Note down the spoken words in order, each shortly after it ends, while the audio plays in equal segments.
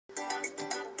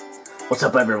What's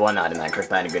up everyone, I'm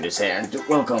Chrismas here and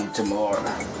welcome to more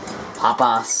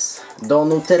Papa's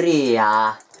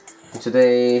Donuteria.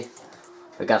 Today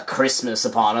we got Christmas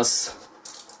upon us,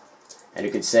 and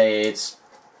you could say it's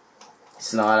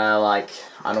not like,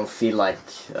 I don't feel like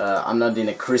I'm not in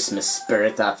a Christmas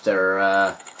spirit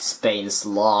after Spain's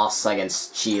loss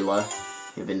against Chile,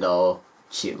 even though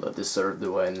Chile deserved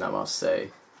the win. I must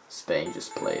say Spain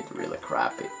just played really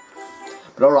crappy.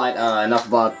 But alright, enough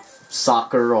about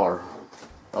soccer or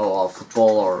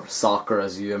football or soccer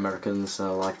as you Americans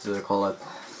like to call it.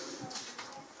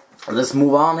 Let's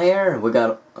move on here. We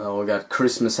got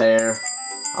Christmas here.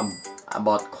 I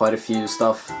bought quite a few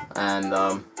stuff,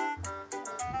 and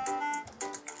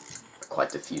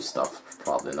quite a few stuff,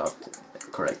 probably not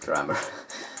correct grammar.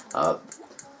 I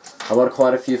bought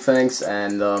quite a few things,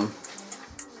 and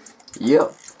yeah,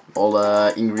 all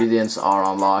the ingredients are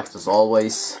unlocked as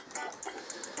always,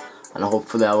 and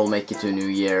hopefully I will make it to New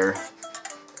Year.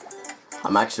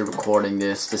 I'm actually recording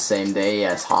this the same day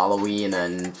as Halloween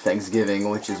and Thanksgiving,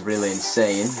 which is really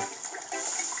insane.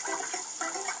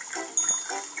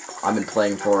 I've been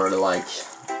playing for like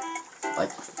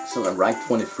so I'm rank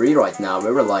 23 right now.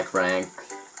 We were like rank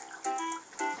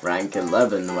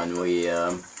 11 when we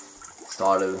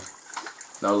started.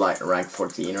 No, like rank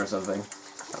 14 or something.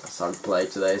 I started playing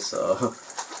today, so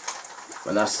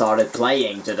when I started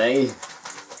playing today.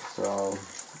 So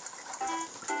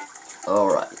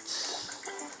alright.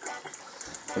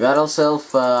 We got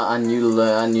ourselves a new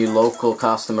local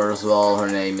customer as well. Her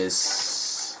name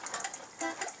is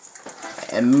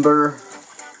Ember.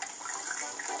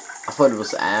 I thought it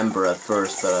was Amber at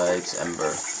first, but it's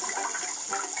Ember.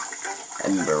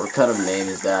 Ember. What kind of name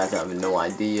is that? I have no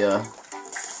idea.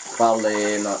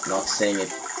 Probably not saying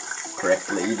it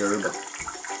correctly either, but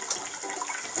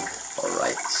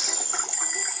alright.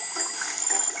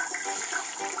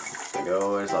 There we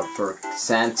go. Here's our first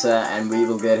Santa, and we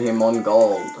will get him on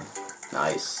gold.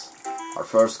 Nice. Our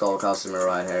first gold customer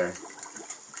right here.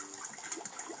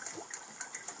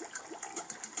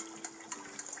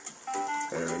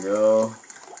 There we go.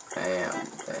 Bam,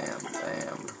 bam,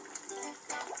 bam.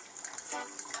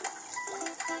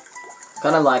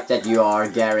 Kinda like that you are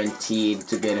guaranteed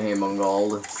to get him on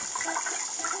gold.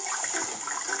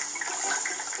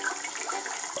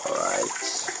 Alright.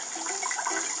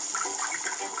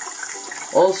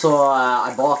 Also,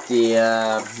 I bought the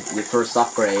first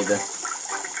upgrade.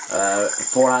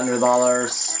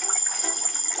 $400.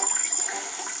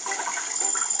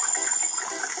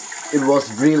 It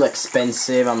was real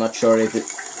expensive. I'm not sure if it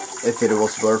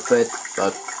was worth it,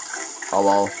 but oh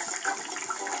well.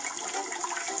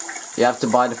 You have to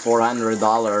buy the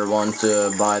 $400 one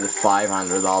to buy the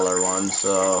 $500 one,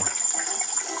 so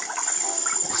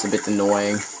it's a bit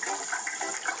annoying.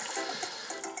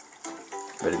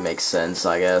 But it makes sense,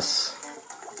 I guess.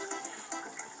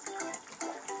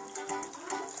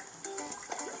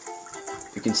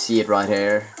 You can see it right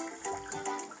here.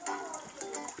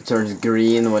 It turns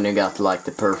green when you got like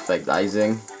the perfect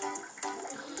icing.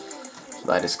 So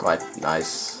that is quite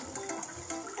nice.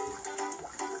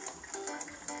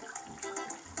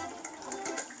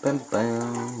 Bam,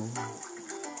 bam.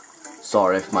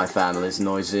 Sorry if my family is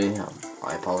noisy.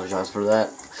 I apologize for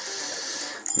that.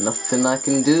 Nothing I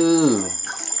can do.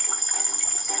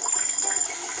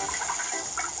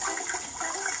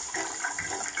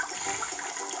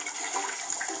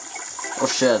 Oh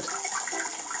shit. I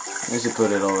need to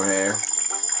put it over here.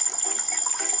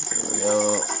 There we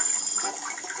go.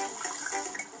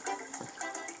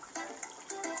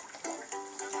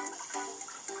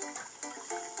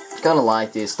 Kinda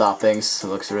like these toppings. It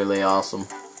looks really awesome.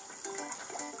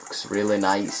 Looks really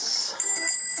nice.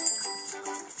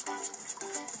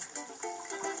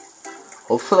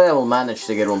 Hopefully I will manage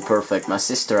to get one perfect. My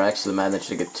sister actually managed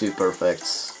to get 2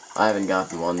 perfects. I haven't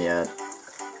gotten one yet.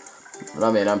 But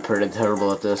I mean, I'm pretty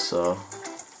terrible at this, so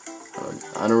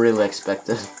I don't really expect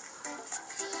it.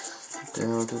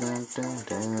 Down, down, down,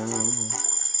 down.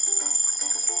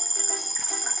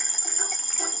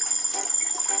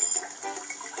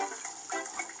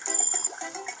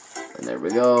 And there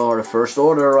we go, our first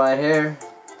order right here.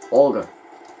 Olga,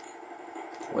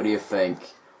 what do you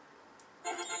think?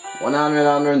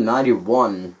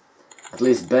 191. At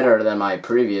least better than my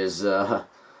previous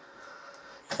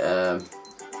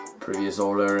previous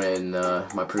order in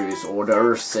my previous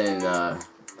orders in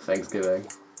Thanksgiving,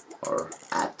 or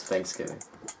at Thanksgiving,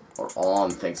 or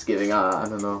on Thanksgiving. I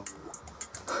don't know.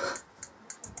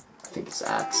 I think it's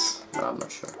at, but I'm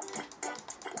not sure.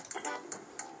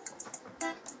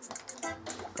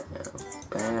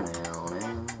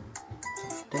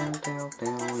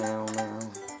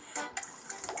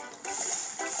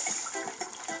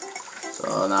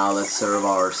 So now let's serve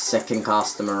our second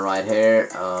customer right here.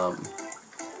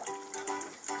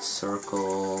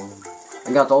 Circle.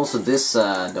 I got also this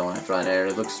donut right here.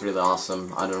 It looks really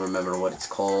awesome. I don't remember what it's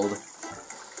called.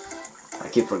 I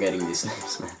keep forgetting these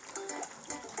names, man.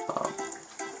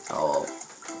 Oh.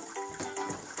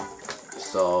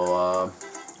 So,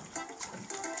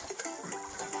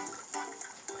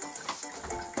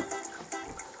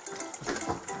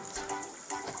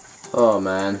 oh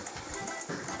man.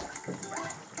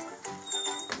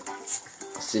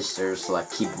 Sisters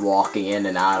like keep walking in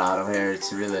and out of here.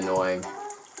 It's really annoying.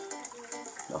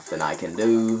 Nothing I can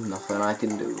do. Nothing I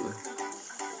can do.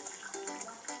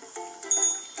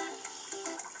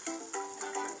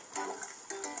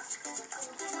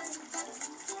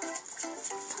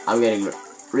 I'm getting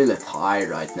really tired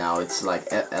right now. It's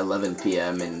like 11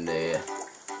 p.m. in the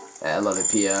 11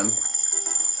 p.m.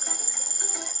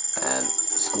 and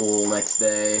school next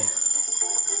day.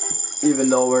 Even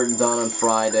though we're done on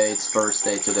Friday, it's first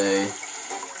day today.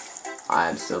 I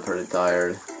am still pretty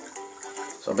tired.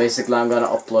 So basically I'm gonna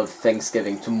upload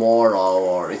Thanksgiving tomorrow,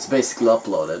 or it's basically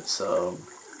uploaded, so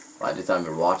by the time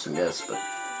you're watching this,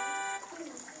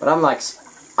 but I'm like,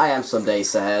 I am some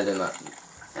days ahead, and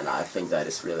I think that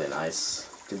is really nice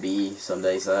to be some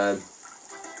days ahead.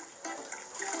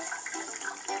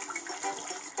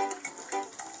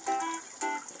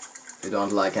 You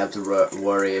don't like have to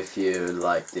worry if you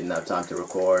like didn't have time to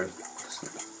record,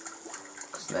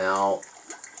 cause now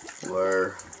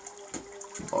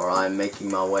I'm making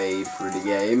my way through the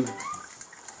game.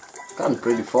 Gotten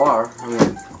pretty far. I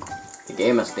mean, the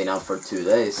game has been out for 2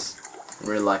 days.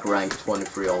 We're like rank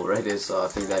 23 already, so I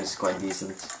think that is quite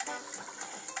decent.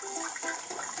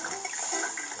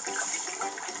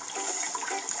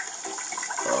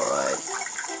 Alright.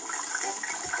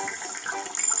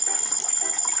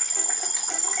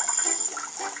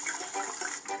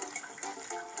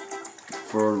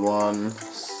 Third one.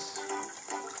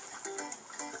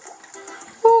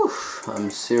 Whew, I'm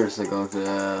seriously going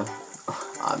to.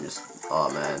 Oh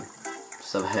man,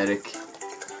 just have a headache.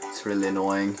 It's really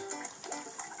annoying.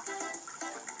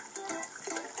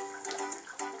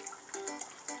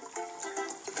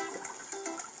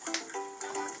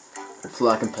 Hopefully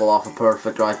I can pull off a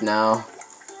perfect right now.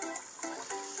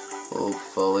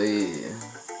 Hopefully.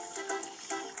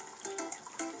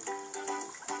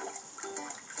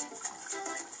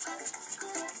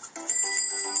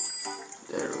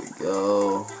 There we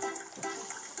go.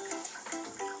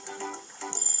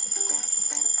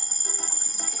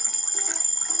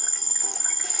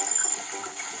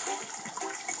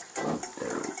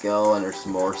 There we go, and there's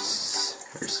some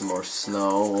more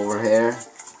snow over here.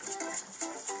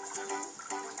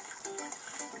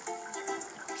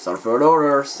 Our third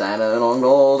order, Santa and on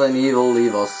gold, and he will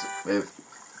leave us with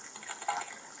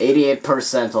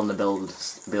 88% on the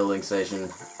building station.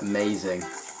 Amazing.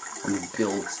 On the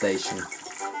build station.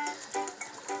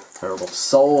 Terrible.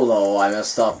 Solo, I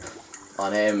messed up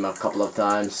on him a couple of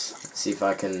times. Let's see if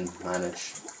I can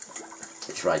manage.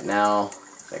 Which right now,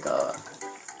 I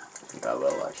think I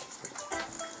will actually.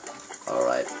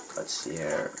 Alright, let's see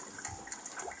here.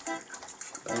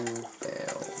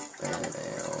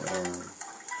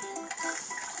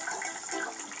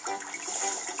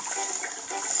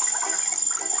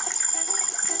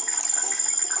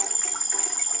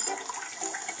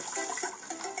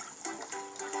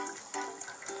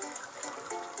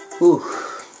 Whew.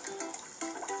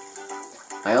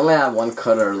 I only have one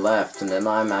cutter left, and then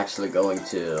I'm actually going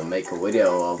to make a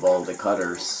video of all the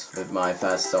cutters with my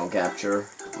fast stone capture,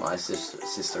 my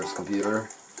sister's computer.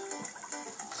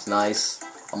 It's nice.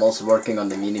 I'm also working on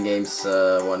the minigames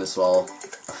one as well.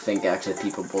 I think actually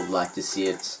people would like to see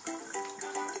it.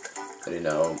 But you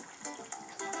know,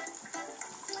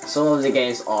 some of the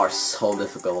games are so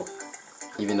difficult.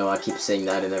 Even though I keep saying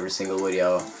that in every single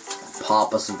video.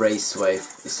 Papa's Raceway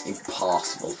is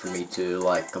impossible for me to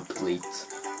like complete.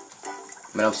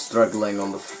 I mean, I'm struggling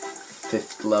on the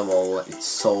 5th level. It's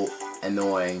so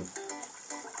annoying.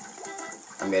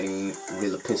 I'm getting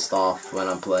really pissed off when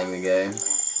I'm playing the game.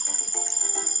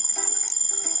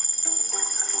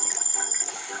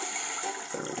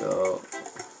 There we go.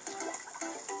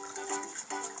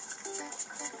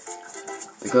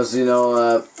 Because you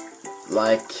know,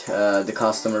 the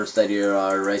customers that you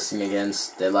are racing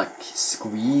against, they like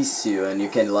squeeze you and you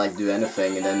can like do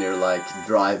anything, and then you're like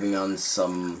driving on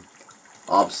some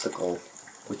obstacle,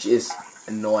 which is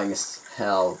annoying as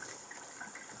hell.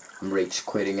 I'm rage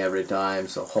quitting every time,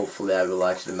 so hopefully I will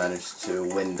actually manage to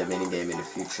win the minigame in the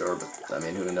future, but I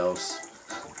mean, who knows.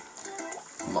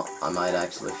 I might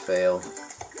actually fail.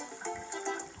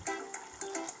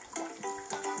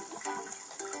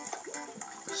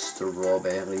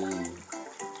 Strawberry.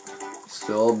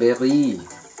 Strawberry.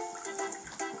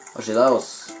 Actually, that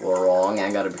was wrong.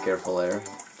 I gotta be careful there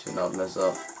to not mess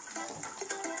up.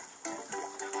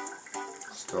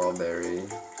 Strawberry.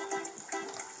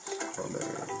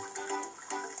 Strawberry.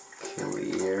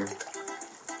 Clear.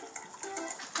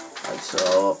 Alright,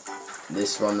 so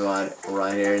this one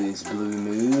right here needs blue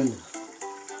moon.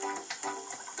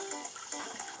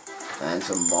 And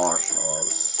some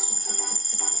marshmallows.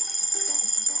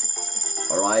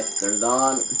 Alright, they're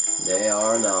done. They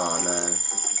are done, man.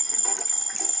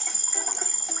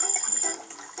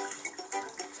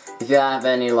 If you have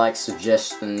any like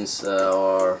suggestions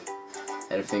or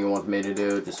anything you want me to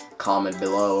do, just comment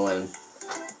below and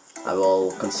I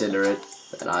will consider it.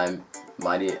 And I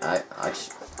might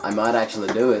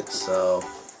actually do it. So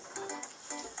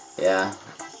yeah,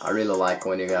 I really like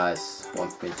when you guys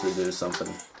want me to do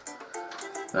something.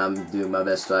 And I'm doing my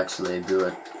best to actually do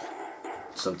it.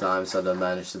 Sometimes I don't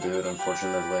manage to do it,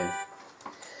 unfortunately.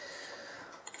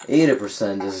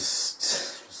 80% is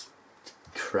just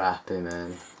crappy,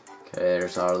 man. Okay,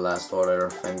 there's our last order,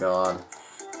 thank God.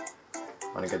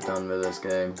 I wanna get done with this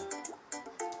game.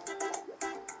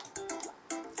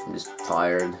 I'm just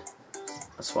tired.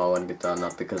 That's why I wanna get done,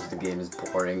 not because the game is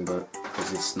boring, but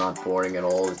because it's not boring at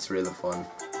all, it's really fun.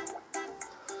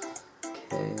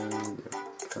 Okay, there we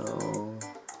go.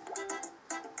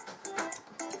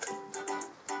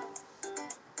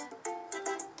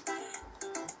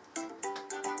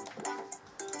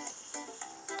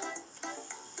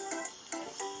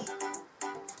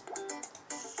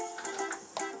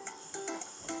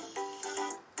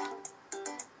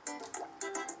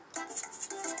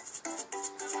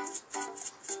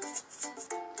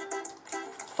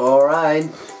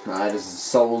 Alright, this is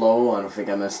so low, I don't think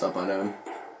I messed up on him.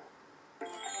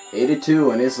 82,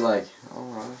 and it's like,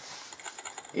 alright.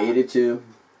 82.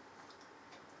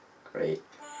 Great.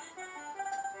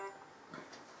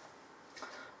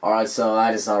 Alright, so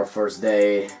that is our first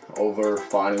day over,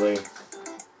 finally.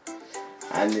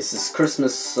 And this is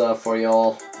Christmas for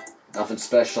y'all. Nothing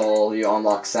special, you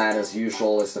unlock Santa as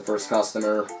usual as the first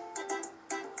customer.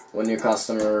 One new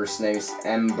customer's name is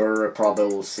Ember. Probably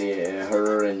will see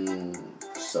her in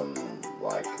some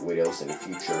like videos in the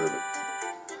future.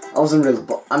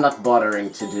 I'm not bothering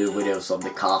to do videos of the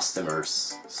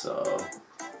customers. So,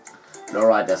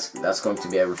 alright, that's going to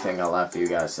be everything I'll have for you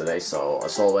guys today. So,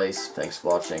 as always, thanks for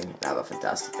watching and have a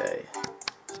fantastic day.